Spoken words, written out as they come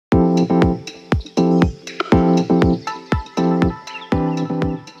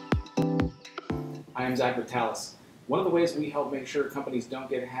I'm Zach Vitalis. One of the ways we help make sure companies don't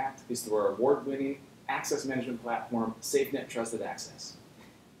get hacked is through our award-winning access management platform, SafeNet Trusted Access.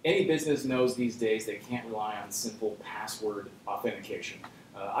 Any business knows these days they can't rely on simple password authentication.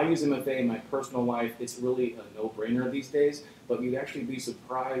 I use MFA in my personal life. It's really a no-brainer these days, but you'd actually be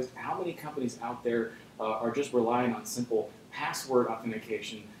surprised how many companies out there are just relying on simple password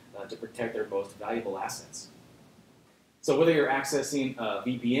authentication to protect their most valuable assets. So whether you're accessing a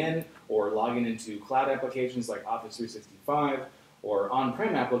VPN or logging into cloud applications like Office 365 or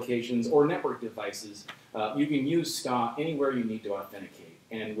on-prem applications or network devices, you can use STA anywhere you need to authenticate.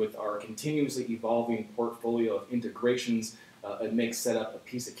 And with our continuously evolving portfolio of integrations, it makes setup a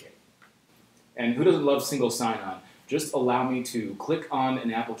piece of cake. And who doesn't love single sign-on? Just allow me to click on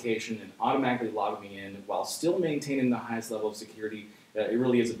an application and automatically log me in while still maintaining the highest level of security. It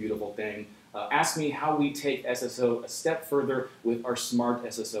really is a beautiful thing. Ask me how we take SSO a step further with our smart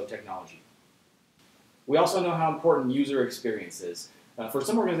SSO technology. We also know how important user experience is. For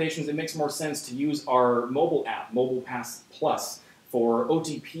some organizations, it makes more sense to use our mobile app, Mobile Pass Plus, for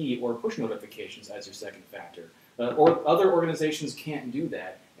OTP or push notifications as your second factor. Or other organizations can't do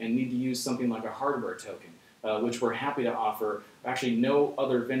that and need to use something like a hardware token, which we're happy to offer. Actually, no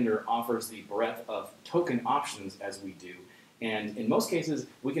other vendor offers the breadth of token options as we do. And in most cases,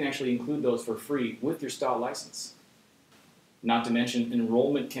 we can actually include those for free with your STA license. Not to mention,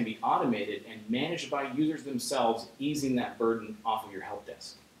 enrollment can be automated and managed by users themselves, easing that burden off of your help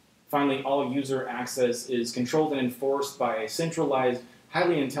desk. Finally, all user access is controlled and enforced by a centralized,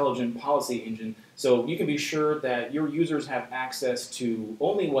 highly intelligent policy engine, so you can be sure that your users have access to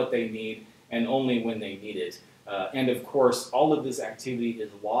only what they need and only when they need it. And of course, all of this activity is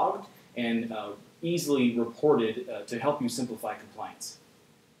logged and easily reported to help you simplify compliance.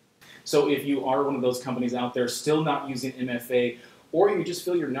 So if you are one of those companies out there still not using MFA, or you just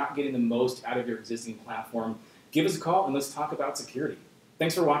feel you're not getting the most out of your existing platform, give us a call and let's talk about security.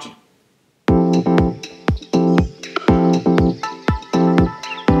 Thanks for watching.